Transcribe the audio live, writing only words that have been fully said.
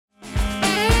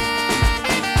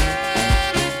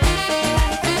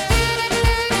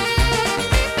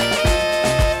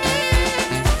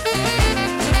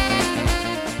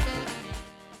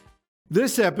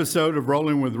This episode of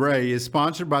Rollin with Ray is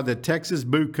sponsored by the Texas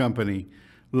Boot Company,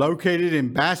 located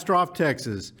in Bastrop,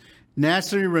 Texas,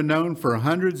 nationally renowned for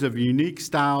hundreds of unique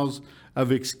styles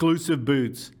of exclusive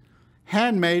boots,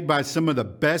 handmade by some of the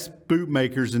best boot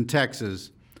makers in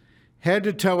Texas.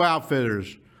 Head-to-toe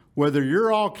outfitters, whether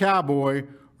you're all cowboy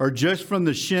or just from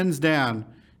the shins down,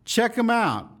 check them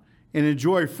out and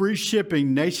enjoy free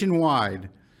shipping nationwide.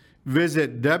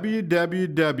 Visit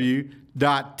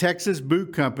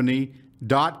www.texasbootcompany.com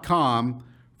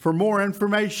for more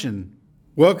information.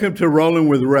 Welcome to Rollin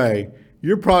with Ray.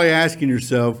 You're probably asking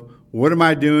yourself, what am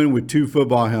I doing with two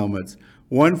football helmets?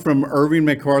 One from Irving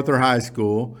MacArthur High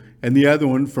School and the other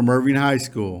one from Irving High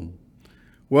School.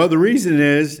 Well, the reason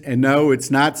is, and no, it's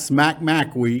not Smack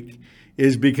Mac Week,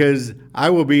 is because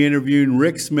I will be interviewing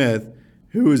Rick Smith,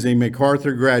 who is a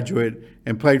MacArthur graduate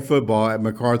and played football at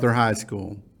MacArthur High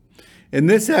School. In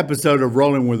this episode of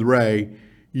Rollin with Ray,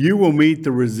 you will meet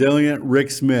the resilient Rick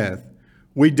Smith.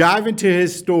 We dive into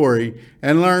his story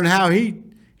and learn how he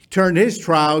turned his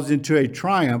trials into a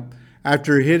triumph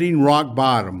after hitting rock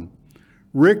bottom.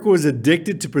 Rick was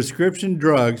addicted to prescription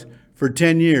drugs for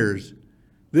 10 years.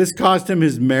 This cost him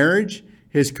his marriage,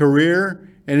 his career,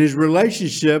 and his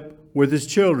relationship with his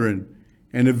children,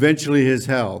 and eventually his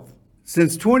health.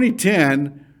 Since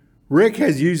 2010, Rick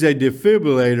has used a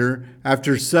defibrillator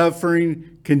after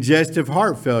suffering congestive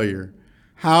heart failure.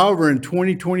 However, in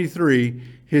 2023,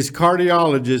 his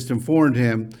cardiologist informed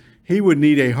him he would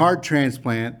need a heart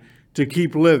transplant to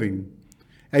keep living.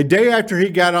 A day after he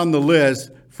got on the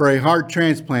list for a heart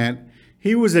transplant,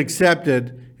 he was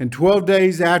accepted, and 12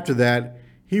 days after that,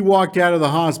 he walked out of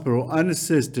the hospital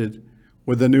unassisted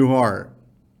with a new heart.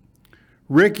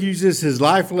 Rick uses his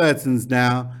life lessons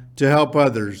now to help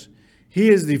others. He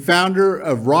is the founder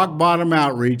of Rock Bottom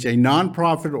Outreach, a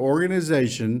nonprofit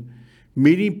organization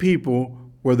meeting people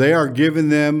where they are giving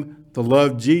them the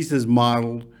love Jesus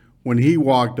modeled when he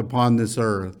walked upon this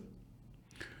earth.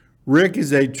 Rick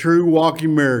is a true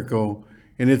walking miracle,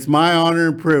 and it's my honor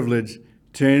and privilege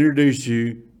to introduce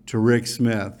you to Rick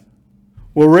Smith.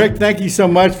 Well, Rick, thank you so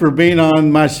much for being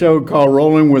on my show called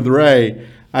Rollin with Ray.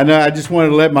 I just wanted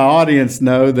to let my audience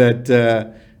know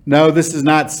that no, this is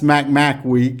not Smack Mac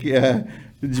Week.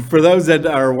 For those that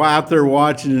are out there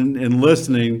watching and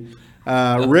listening,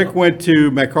 Rick went to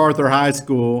MacArthur High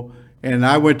School, and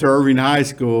I went to Irving High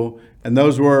School, and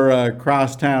those were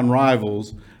crosstown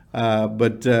rivals.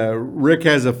 But Rick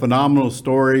has a phenomenal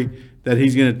story that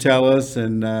he's going to tell us.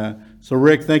 And so,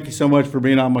 Rick, thank you so much for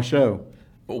being on my show.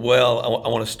 Well, I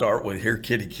want to start with here,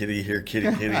 kitty, kitty, here,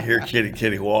 kitty, kitty, here, kitty,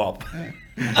 kitty, whop.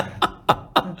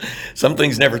 Some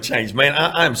things never change, man.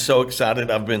 I'm so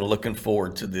excited. I've been looking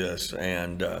forward to this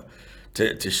and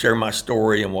to share my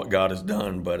story and what God has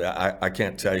done. But I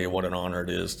can't tell you what an honor it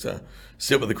is to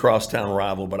sit with a crosstown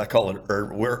rival. But I call it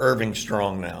we're Irving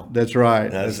strong now. That's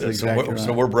right. That's exactly right.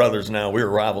 So we're brothers now. We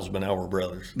were rivals, but now we're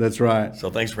brothers. That's right. So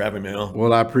thanks for having me on.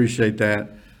 Well, I appreciate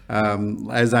that.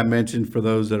 As I mentioned, for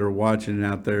those that are watching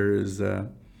out there, is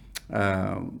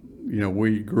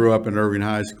we grew up in Irving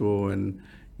High School, and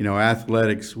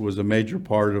athletics was a major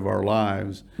part of our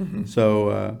lives. Mm-hmm.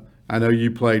 So I know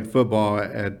you played football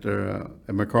at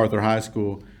MacArthur High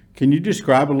School. Can you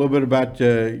describe a little bit about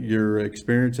your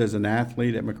experience as an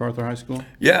athlete at MacArthur High School?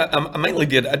 Yeah, I mainly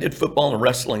did. I did football and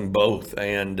wrestling both,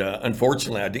 and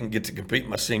unfortunately, I didn't get to compete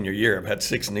my senior year. I've had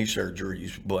 6 knee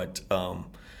surgeries, but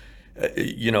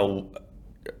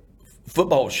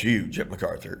football was huge at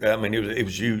MacArthur. I mean, it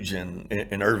was huge in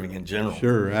Irving in general.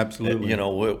 Sure, absolutely.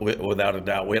 Without a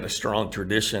doubt, we had a strong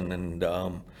tradition, and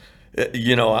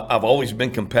I've always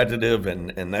been competitive,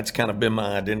 and that's kind of been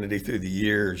my identity through the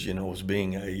years. Was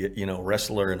being a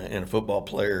wrestler and a football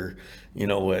player,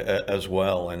 as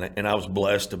well. And I was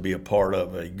blessed to be a part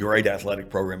of a great athletic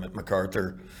program at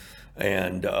MacArthur.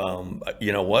 And,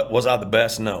 what was I the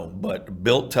best? No, but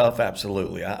built tough,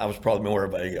 absolutely. I was probably more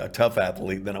of a tough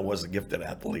athlete than I was a gifted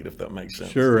athlete, if that makes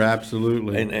sense. Sure,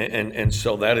 absolutely. And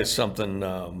so that is something,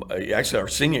 actually our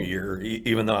senior year,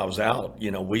 even though I was out,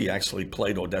 we actually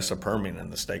played Odessa Permian in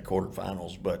the state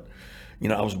quarterfinals, but,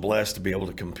 I was blessed to be able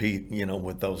to compete,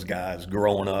 with those guys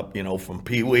growing up, from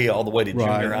Pee Wee all the way to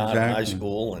junior high, exactly. High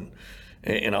school.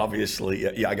 And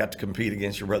obviously, I got to compete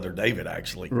against your brother David,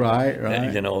 actually. Right.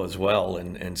 As well.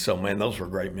 And so, man, those were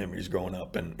great memories growing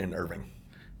up in Irving.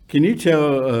 Can you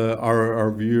tell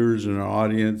our viewers and our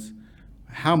audience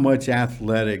how much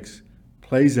athletics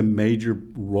plays a major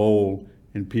role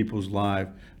in people's life?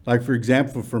 Like, for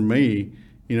example, for me,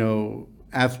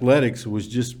 athletics was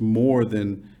just more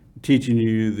than teaching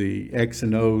you the X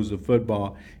and O's of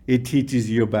football. It teaches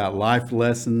you about life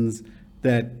lessons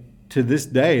that to this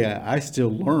day I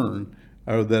still learn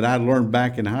or that I learned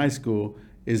back in high school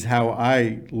is how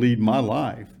I lead my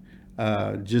life.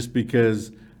 Just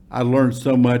because I learned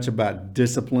so much about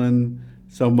discipline,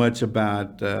 so much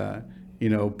about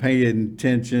paying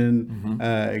attention,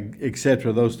 et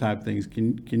cetera, those type of things.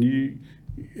 Can you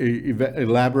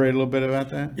elaborate a little bit about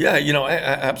that? Yeah,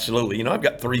 absolutely. I've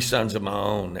got three sons of my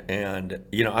own, and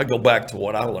I go back to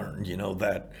what I learned.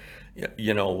 That,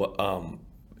 being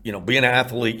an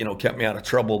athlete, kept me out of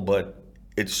trouble, but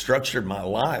it structured my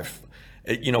life.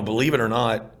 Believe it or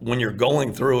not, when you're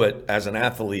going through it as an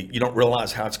athlete, you don't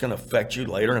realize how it's going to affect you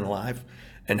later in life,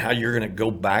 and how you're going to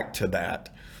go back to that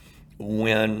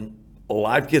when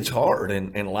life gets hard,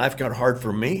 and life got hard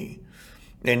for me,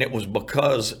 and it was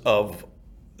because of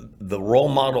the role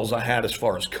models I had as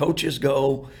far as coaches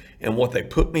go and what they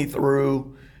put me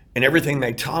through and everything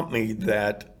they taught me,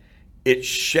 that it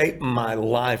shaped my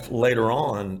life later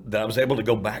on, that I was able to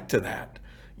go back to that,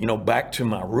 back to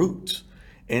my roots.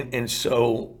 And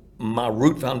so my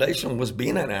root foundation was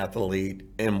being an athlete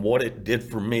and what it did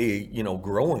for me,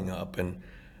 growing up. And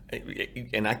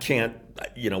I can't,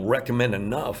 recommend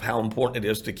enough how important it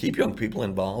is to keep young people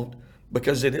involved,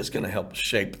 because it is going to help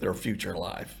shape their future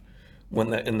life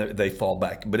when they fall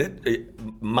back. But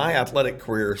my athletic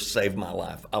career saved my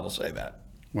life. I will say that.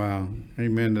 Wow.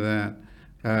 Amen to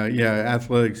that. Yeah,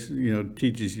 athletics,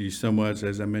 teaches you so much,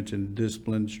 as I mentioned,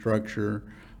 discipline, structure,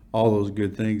 all those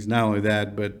good things. Not only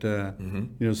that, but,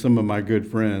 some of my good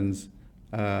friends,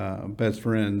 best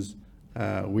friends,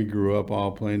 we grew up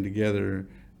all playing together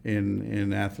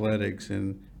in athletics,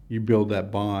 and you build that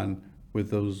bond with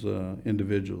those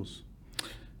individuals.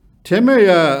 Tell me,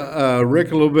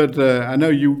 Rick, a little bit. I know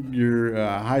you're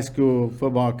a high school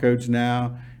football coach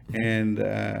now, and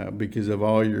because of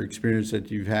all your experience that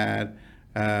you've had,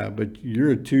 but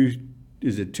you're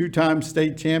two-time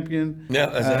state champion? Yeah,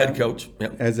 as a head coach.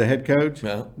 Yep. As a head coach?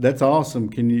 Yeah. That's awesome.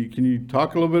 Can you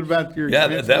talk a little bit about your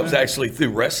experience? Yeah, that was actually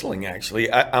through wrestling,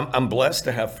 actually. I'm blessed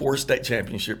to have 4 state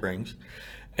championship rings,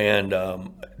 and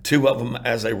 2 of them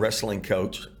as a wrestling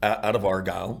coach out of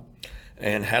Argyle,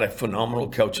 and had a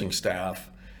phenomenal coaching staff,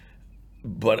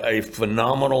 but a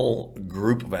phenomenal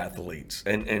group of athletes.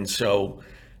 And so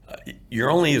you're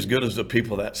only as good as the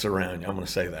people that surround you. I'm going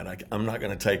to say that. I'm not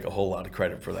going to take a whole lot of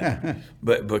credit for that,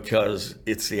 but because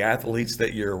it's the athletes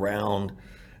that you're around,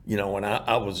 and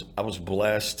I was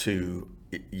blessed to,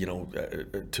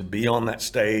 to be on that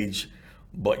stage.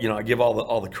 But, I give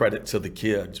all the credit to the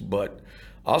kids, but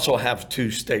I also have 2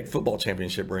 state football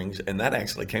championship rings, and that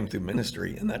actually came through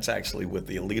ministry, and that's actually with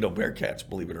the Aledo Bearcats,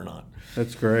 believe it or not.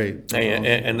 That's great. That's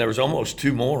and there was almost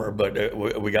 2 more, but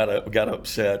we got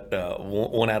upset.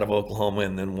 One out of Oklahoma,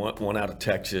 and then one out of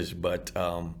Texas. But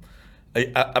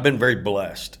I've been very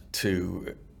blessed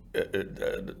to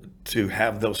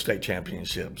have those state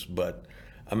championships. But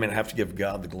I have to give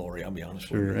God the glory. I'll be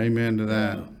honest with you. Amen to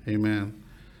that. Yeah. Amen.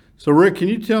 So, Rick, can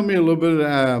you tell me a little bit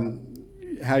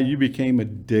how you became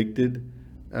addicted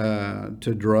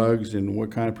to drugs, and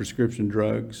what kind of prescription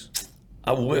drugs?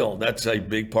 I will. That's a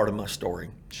big part of my story.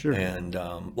 Sure. And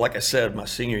like I said, my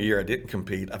senior year, I didn't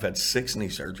compete. I've had 6 knee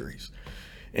surgeries.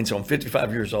 And so I'm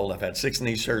 55 years old. I've had 6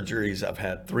 knee surgeries. I've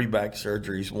had 3 back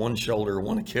surgeries, 1 shoulder,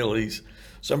 1 Achilles.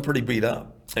 So I'm pretty beat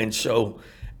up. And so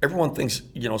everyone thinks,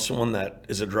 someone that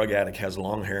is a drug addict has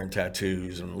long hair and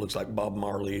tattoos and looks like Bob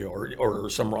Marley or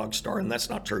some rock star, and that's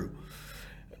not true.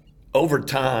 Over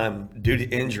time, due to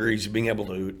injuries, being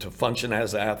able to function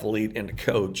as an athlete and to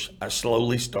coach, I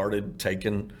slowly started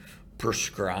taking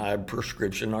prescribed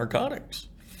prescription narcotics.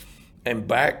 And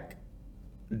back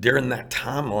during that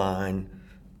timeline,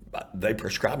 they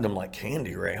prescribed them like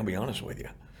candy, Ray, I'll be honest with you.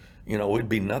 It'd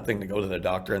be nothing to go to the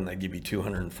doctor and they give you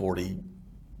 240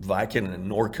 Vicodin and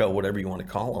Norco, whatever you want to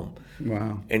call them.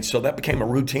 Wow. And so that became a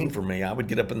routine for me. I would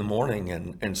get up in the morning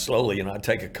and slowly, I'd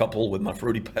take a couple with my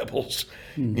Fruity Pebbles,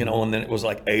 and then it was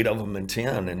like 8 of them and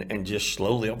 10. And just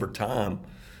slowly over time,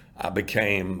 I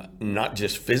became not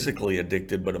just physically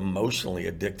addicted, but emotionally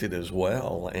addicted as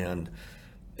well. And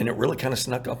it really kind of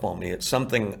snuck up on me. It's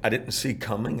something I didn't see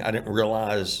coming. I didn't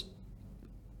realize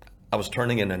I was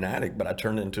turning into an addict, but I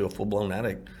turned into a full-blown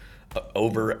addict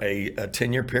over a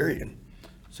 10-year period.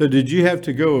 So did you have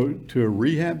to go to a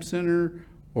rehab center,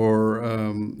 or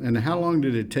and how long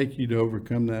did it take you to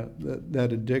overcome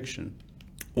that addiction?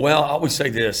 Well, I always say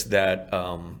this, that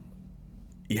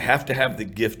you have to have the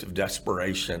gift of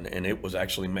desperation, and it was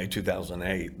actually May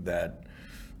 2008 that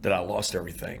I lost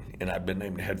everything, and I'd been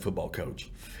named head football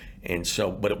coach. And so,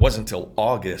 but it wasn't until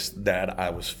August that I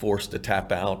was forced to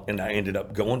tap out, and I ended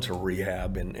up going to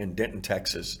rehab in Denton,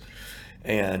 Texas.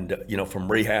 And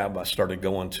from rehab, I started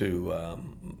going to a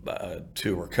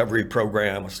recovery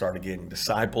program. I started getting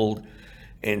discipled,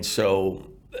 And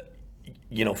so,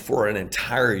 for an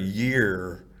entire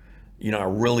year, I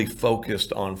really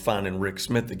focused on finding Rick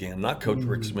Smith again, not Coach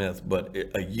Rick Smith, but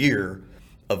a year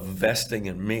of investing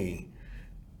in me.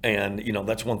 And,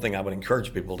 that's one thing I would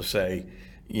encourage people to say,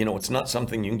 it's not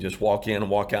something you can just walk in and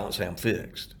walk out and say, I'm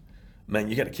fixed. Man,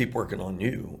 you got to keep working on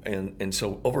you. And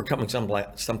so overcoming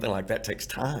something like that takes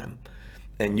time.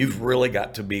 And you've really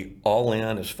got to be all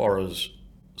in as far as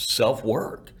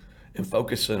self-work and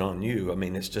focusing on you. I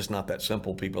mean, it's just not that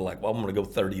simple. People are like, well, I'm going to go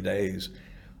 30 days.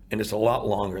 And it's a lot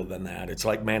longer than that. It's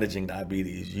like managing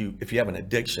diabetes. If you have an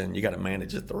addiction, you got to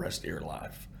manage it the rest of your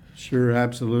life. Sure,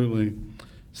 absolutely.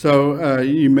 So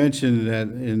you mentioned that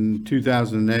in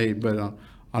 2008, but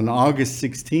on August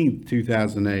 16th,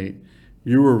 2008,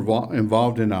 you were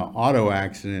involved in an auto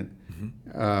accident.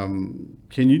 Mm-hmm.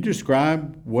 Can you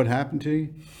describe what happened to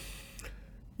you?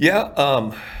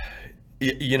 Yeah.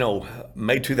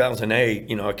 May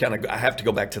 2008, I have to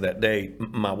go back to that day.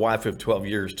 My wife of 12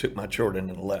 years took my children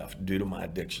and left due to my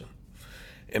addiction.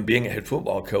 And being a head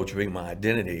football coach, being my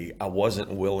identity, I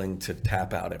wasn't willing to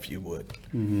tap out, if you would.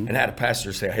 Mm-hmm. And I had a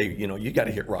pastor say, hey, you got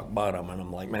to hit rock bottom. And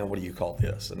I'm like, man, what do you call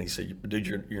this? And he said,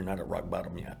 dude, you're not at rock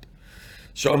bottom yet.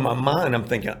 So in my mind, I'm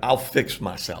thinking, I'll fix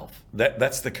myself.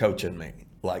 That's the coach in me.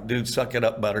 Like, dude, suck it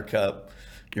up, buttercup.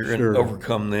 You're going to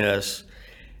overcome this.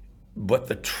 But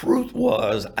the truth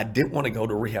was, I didn't want to go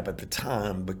to rehab at the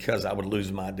time because I would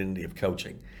lose my identity of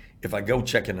coaching. If I go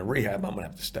check into rehab, I'm going to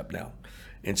have to step down.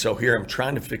 And so here I'm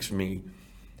trying to fix me,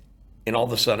 and all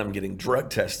of a sudden I'm getting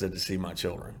drug tested to see my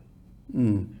children.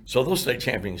 Mm. So those state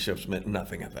championships meant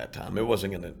nothing at that time. It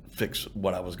wasn't going to fix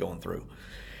what I was going through.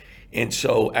 And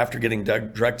so after getting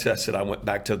drug tested, I went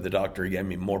back to the doctor. He gave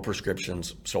me more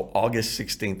prescriptions. So August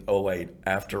 16th, 2008,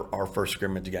 after our first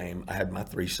scrimmage game, I had my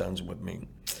 3 sons with me.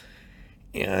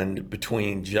 And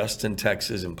between Justin,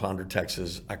 Texas and Ponder,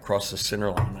 Texas, I crossed the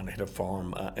center line and I hit a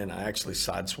farm, and I actually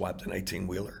sideswiped an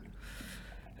 18-wheeler.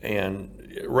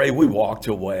 And Ray, we walked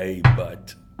away,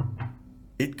 but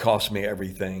it cost me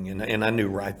everything. And I knew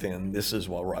right then, this is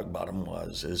what rock bottom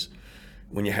was, is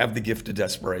when you have the gift of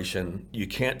desperation, you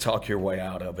can't talk your way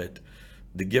out of it.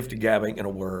 The gift of gab ain't gonna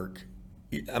work.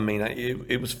 I mean,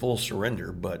 it was full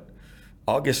surrender, but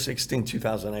August 16,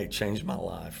 2008 changed my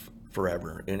life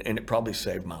forever. And it probably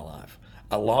saved my life.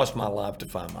 I lost my life to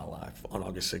find my life on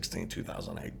August 16,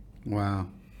 2008. Wow,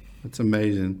 that's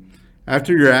amazing.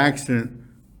 After your accident,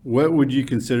 what would you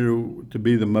consider to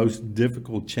be the most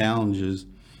difficult challenges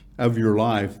of your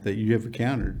life that you have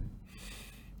encountered?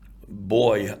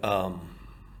 Boy,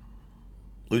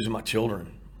 losing my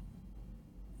children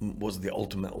was the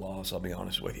ultimate loss, I'll be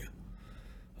honest with you.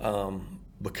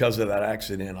 Because of that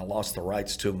accident, I lost the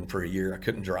rights to them for a year. I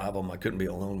couldn't drive them. I couldn't be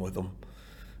alone with them.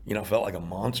 I felt like a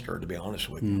monster, to be honest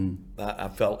with you. I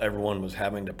felt everyone was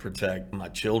having to protect my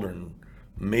children,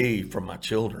 me from my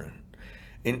children.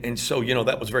 And so,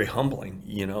 that was very humbling,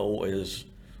 is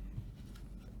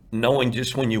knowing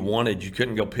just when you wanted, you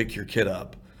couldn't go pick your kid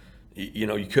up.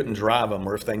 You couldn't drive them,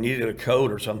 or if they needed a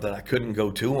code or something, I couldn't go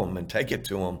to them and take it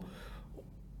to them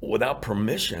without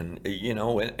permission,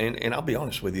 and I'll be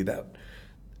honest with you, that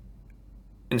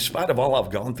in spite of all I've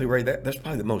gone through, Ray, that's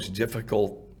probably the most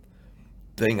difficult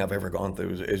thing I've ever gone through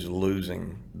is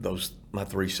losing my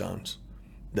 3 sons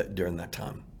during that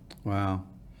time. Wow.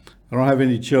 I don't have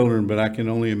any children, but I can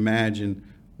only imagine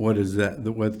what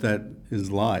that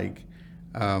is like.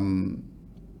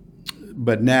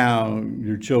 But now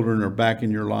your children are back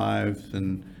in your lives,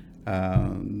 and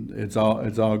it's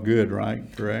all good,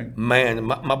 right? Correct? Man,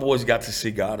 my boys got to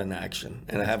see God in action,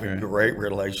 and I have a great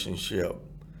relationship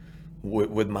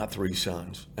with my 3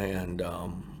 sons. And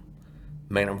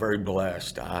man, I'm very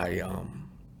blessed.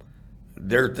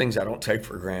 There are things I don't take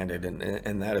for granted,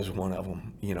 and that is one of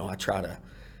them. I try to.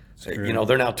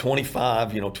 They're now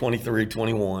 25, 23,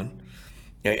 21,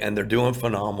 and they're doing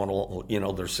phenomenal.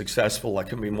 They're successful. I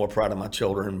couldn't be more proud of my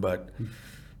children, but,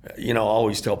 I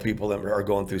always tell people that are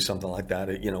going through something like that,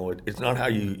 it's not how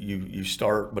you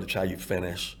start, but it's how you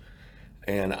finish.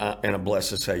 And I'm blessed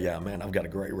to say, yeah, man, I've got a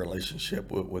great relationship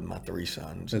with my 3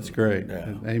 sons. That's great.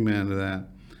 Yeah. Amen to that.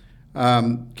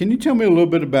 Can you tell me a little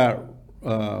bit about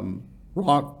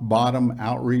rock bottom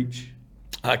outreach?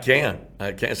 I can.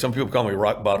 Some people call me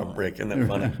Rock Bottom Rick, and that's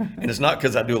funny. And it's not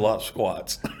because I do a lot of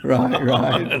squats. Right.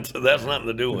 And so that's nothing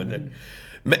to do with it.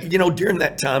 During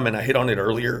that time, and I hit on it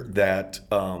earlier, that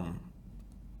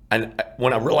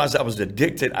when I realized I was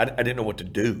addicted, I didn't know what to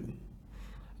do.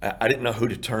 I didn't know who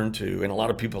to turn to. And a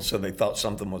lot of people said they thought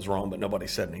something was wrong, but nobody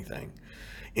said anything.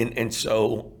 And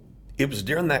so it was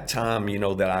during that time,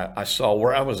 that I saw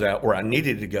where I was at, where I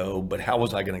needed to go, but how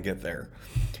was I going to get there?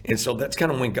 And so that's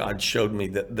kind of when God showed me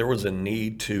that there was a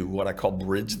need to what I call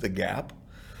bridge the gap,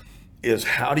 is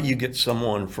how do you get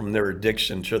someone from their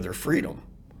addiction to their freedom?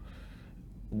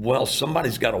 Well,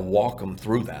 somebody's got to walk them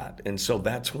through that. And so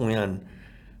that's when,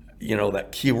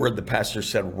 that key word the pastor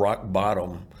said, rock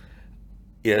bottom,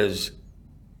 is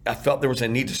I felt there was a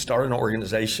need to start an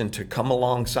organization to come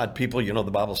alongside people.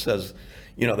 The Bible says,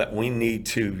 that we need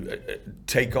to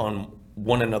take on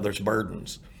one another's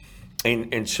burdens.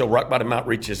 And so Rock Bottom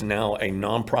Outreach is now a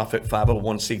nonprofit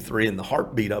 501c3, and the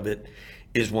heartbeat of it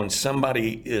is when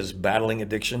somebody is battling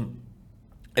addiction,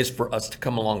 is for us to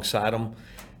come alongside them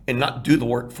and not do the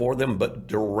work for them, but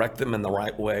direct them in the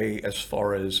right way as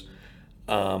far as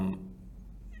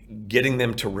getting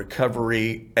them to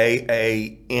recovery,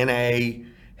 AA, NA,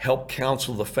 help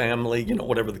counsel the family,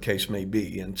 whatever the case may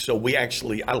be. And so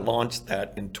I launched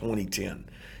that in 2010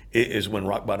 is when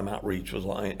Rock Bottom Outreach was,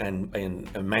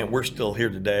 and man, we're still here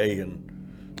today.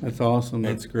 And that's awesome.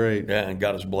 That's great. Yeah, and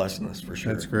God is blessing us for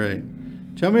sure. That's great.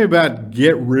 Tell me about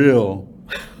Get Real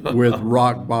with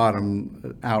Rock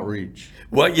Bottom Outreach.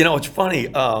 Well, it's funny.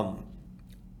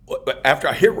 After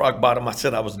I hit rock bottom, I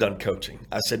said I was done coaching.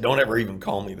 I said, don't ever even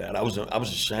call me that. I was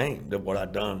ashamed of what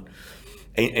I'd done.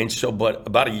 And so, but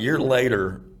about a year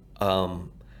later,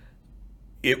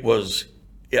 it was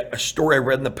a story I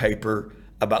read in the paper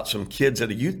about some kids at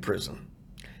a youth prison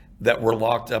that were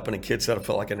locked up, and a kid said, I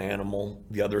felt like an animal.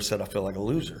 The other said, I feel like a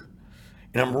loser.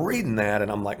 And I'm reading that,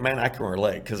 and I'm like, man, I can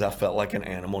relate, because I felt like an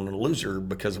animal and a loser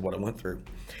because of what I went through.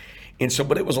 And so,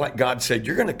 but it was like God said,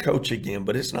 you're going to coach again,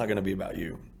 but it's not going to be about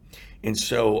you. And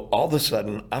so all of a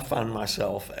sudden, I find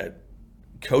myself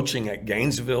coaching at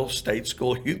Gainesville State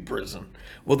School Youth Prison.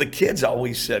 Well, the kids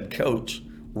always said, Coach,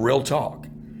 real talk.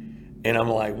 And I'm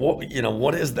like,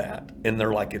 what is that? And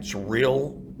they're like, it's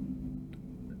real,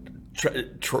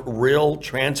 real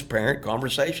transparent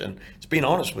conversation. It's being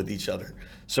honest with each other.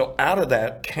 So out of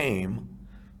that came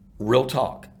real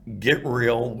talk. Get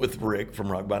Real with Rick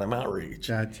from Rock Bottom Outreach.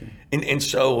 Gotcha. And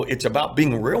so it's about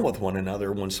being real with one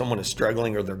another when someone is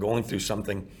struggling or they're going through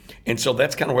something. And so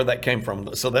that's kind of where that came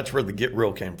from. So that's where the Get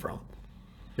Real came from.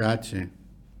 Gotcha.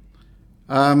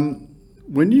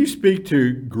 When you speak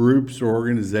to groups or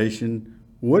organization,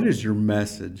 what is your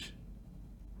message?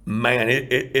 Man,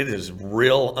 it is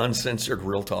real, uncensored,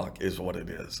 real talk is what it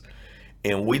is.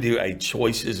 And we do a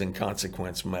choices and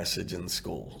consequence message in the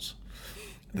schools.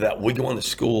 That we go into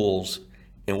schools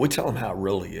and we tell them how it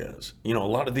really is. A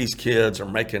lot of these kids are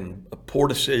making poor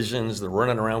decisions. They're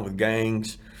running around with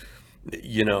gangs,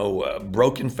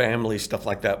 broken families, stuff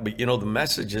like that. But, the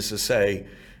message is to say,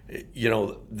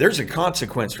 there's a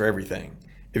consequence for everything.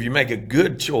 If you make a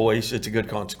good choice, it's a good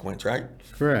consequence, right?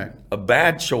 Correct. A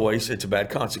bad choice, it's a bad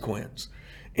consequence.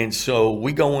 And so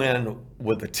we go in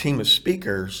with a team of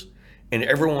speakers, and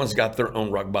everyone's got their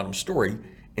own rock bottom story.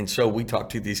 And so we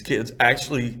talked to these kids.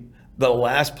 Actually, the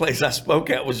last place I spoke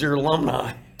at was your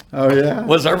alumni. Oh, yeah?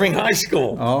 Was Irving High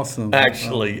School. Awesome.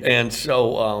 Actually. Awesome. And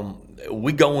so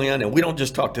we go in, and we don't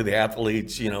just talk to the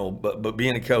athletes, but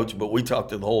being a coach, but we talk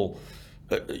to the whole,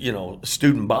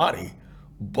 student body.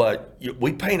 But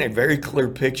we paint a very clear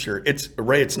picture.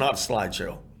 Ray, it's not a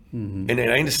slideshow. Mm-hmm. And it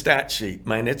ain't a stat sheet.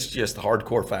 Man, it's just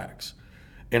hardcore facts.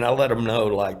 And I let them know,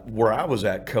 like, where I was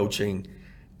at coaching,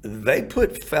 they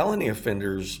put felony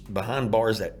offenders behind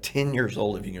bars at 10 years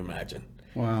old, if you can imagine.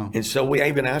 Wow. And so we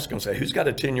even asked them, say, who's got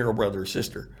a 10-year-old brother or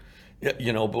sister?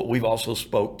 But we've also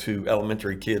spoke to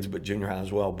elementary kids, but junior high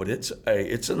as well. But it's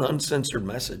an uncensored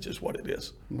message is what it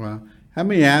is. Wow. How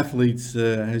many athletes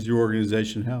has your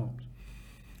organization helped?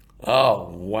 Oh,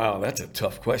 wow. That's a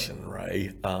tough question,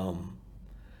 Ray.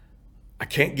 I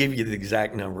can't give you the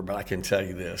exact number, but I can tell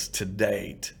you this. To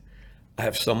date, I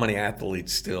have so many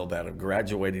athletes still that have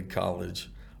graduated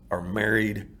college, are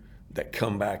married, that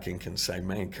come back and can say,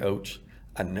 man, Coach,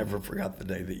 I never forgot the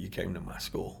day that you came to my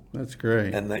school. That's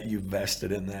great. And that you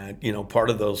vested in that. Part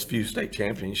of those few state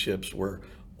championships were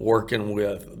working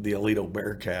with the Alito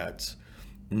Bearcats,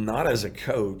 not as a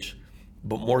coach,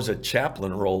 but more as a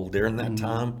chaplain role during that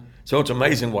time. So it's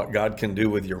amazing what God can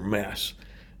do with your mess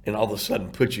and all of a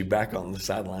sudden put you back on the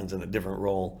sidelines in a different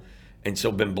role. And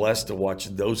so been blessed to watch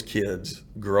those kids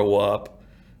grow up,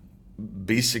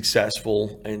 be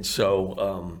successful. And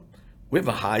so we have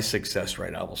a high success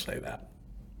rate, I will say that.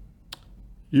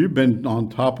 You've been on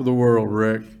top of the world,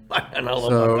 Rick. I know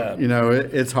about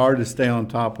that. It's hard to stay on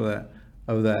top of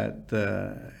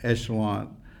that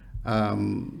echelon.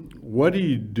 What do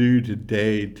you do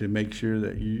today to make sure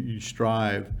that you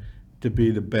strive to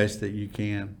be the best that you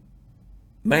can?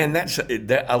 Man,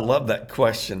 I love that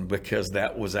question because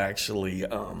that was actually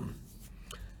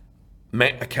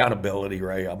accountability,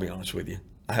 Ray. I'll be honest with you.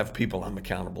 I have people I'm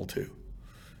accountable to.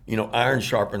 Iron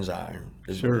sharpens iron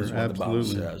is what the Bible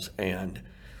says. And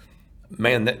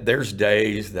man, there's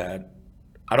days that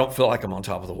I don't feel like I'm on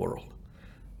top of the world,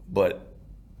 but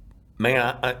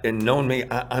man, and knowing me,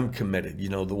 I'm committed.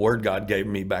 The word God gave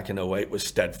me back in '08 was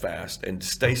steadfast, and to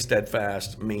stay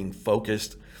steadfast mean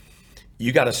focused.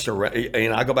 You got to surround,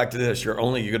 and I go back to this, you're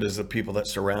only good as the people that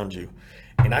surround you.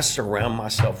 And I surround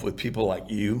myself with people like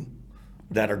you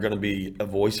that are going to be a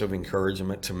voice of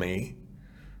encouragement to me.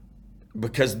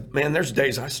 Because, man, there's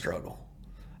days I struggle.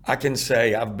 I can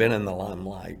say I've been in the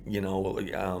limelight,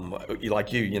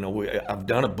 like you, I've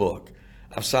done a book.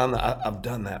 I've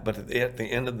done that. But at the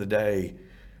end of the day,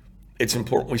 it's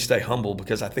important we stay humble,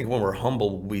 because I think when we're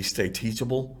humble, we stay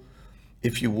teachable,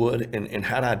 if you would. And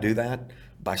how do I do that?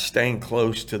 By staying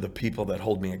close to the people that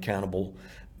hold me accountable.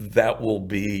 That will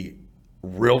be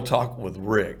real talk with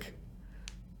Rick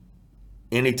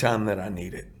anytime that I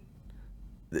need it.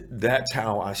 That's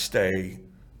how I stay,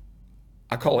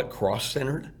 I call it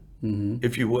cross-centered,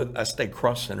 if you would. I stay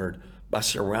cross-centered by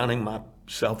surrounding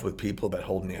myself with people that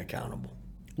hold me accountable.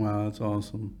 Wow, that's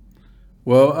awesome.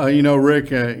 Well,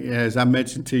 Rick, as I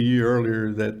mentioned to you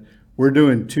earlier, that we're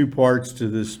doing 2 parts to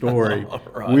this story.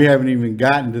 Right. We haven't even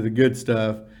gotten to the good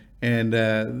stuff, and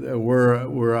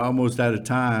we're almost out of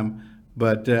time.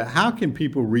 But how can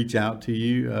people reach out to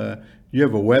you? Do you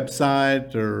have a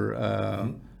website or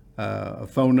a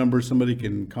phone number somebody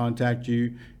can contact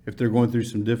you if they're going through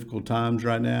some difficult times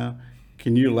right now?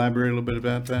 Can you elaborate a little bit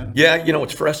about that? Yeah,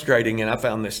 it's frustrating, and I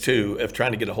found this too, of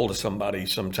trying to get a hold of somebody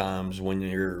sometimes when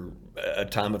you're a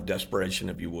time of desperation,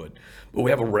 if you would. But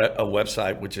we have a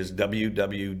website, which is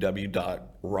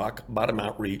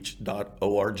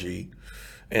www.rockbottomoutreach.org.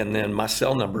 And then my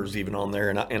cell number is even on there,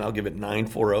 and I'll give it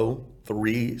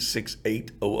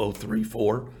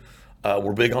 940-368-0034.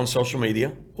 We're big on social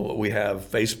media. We have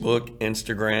Facebook,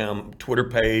 Instagram, Twitter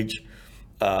page.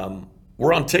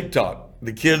 We're on TikTok.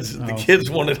 The kids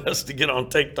wanted us to get on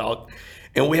TikTok,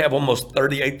 and we have almost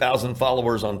 38,000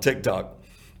 followers on TikTok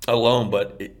alone.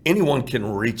 But anyone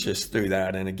can reach us through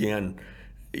that. And again,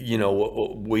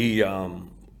 we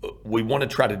want to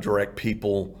try to direct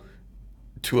people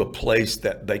to a place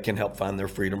that they can help find their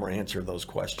freedom or answer those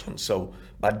questions. So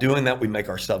by doing that, we make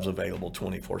ourselves available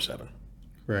 24/7.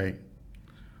 Great.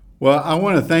 Well, I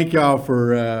want to thank y'all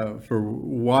for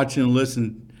watching and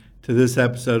listening to this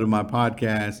episode of my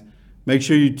podcast. Make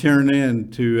sure you tune in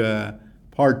to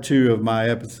part 2 of my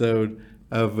episode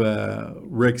of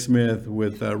Rick Smith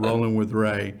with Rollin with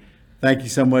Ray. Thank you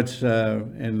so much,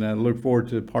 and I look forward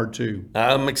to part 2.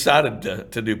 I'm excited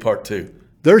to do part 2.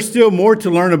 There's still more to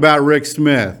learn about Rick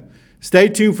Smith. Stay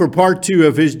tuned for part 2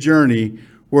 of his journey,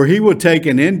 where he will take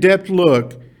an in-depth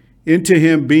look into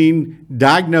him being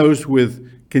diagnosed with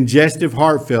congestive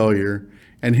heart failure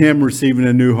and him receiving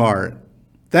a new heart.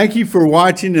 Thank you for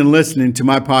watching and listening to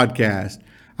my podcast.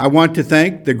 I want to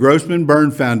thank the Grossman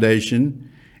Burn Foundation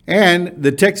and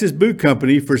the Texas Boot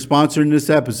Company for sponsoring this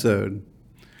episode.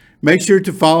 Make sure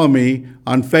to follow me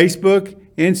on Facebook,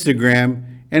 Instagram,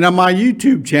 and on my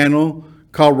YouTube channel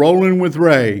called Rollin with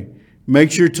Ray.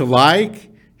 Make sure to like,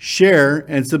 share,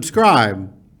 and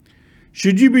subscribe.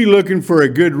 Should you be looking for a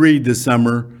good read this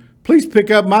summer, please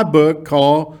pick up my book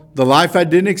called The Life I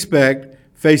Didn't Expect,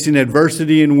 Facing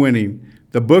Adversity and Winning.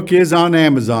 The book is on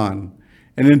Amazon.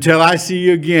 And until I see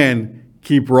you again,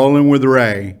 keep rolling with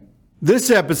Ray.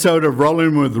 This episode of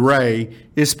Rollin with Ray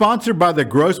is sponsored by the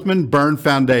Grossman Burn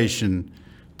Foundation.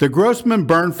 The Grossman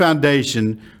Burn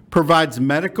Foundation provides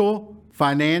medical,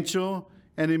 financial,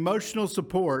 and emotional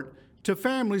support to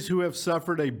families who have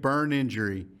suffered a burn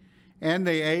injury, and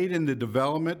they aid in the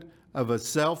development of a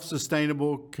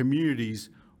self-sustainable communities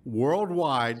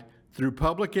worldwide through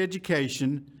public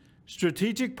education,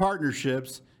 strategic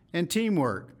partnerships, and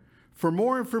teamwork. For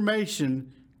more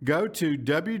information, go to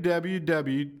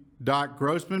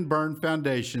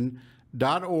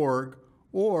www.grossmanburnfoundation.org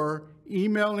or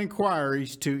email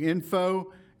inquiries to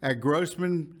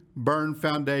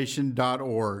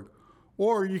info@grossmanburnfoundation.org,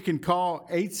 or you can call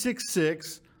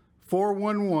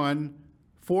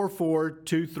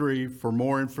 866-411-4423 for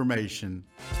more information.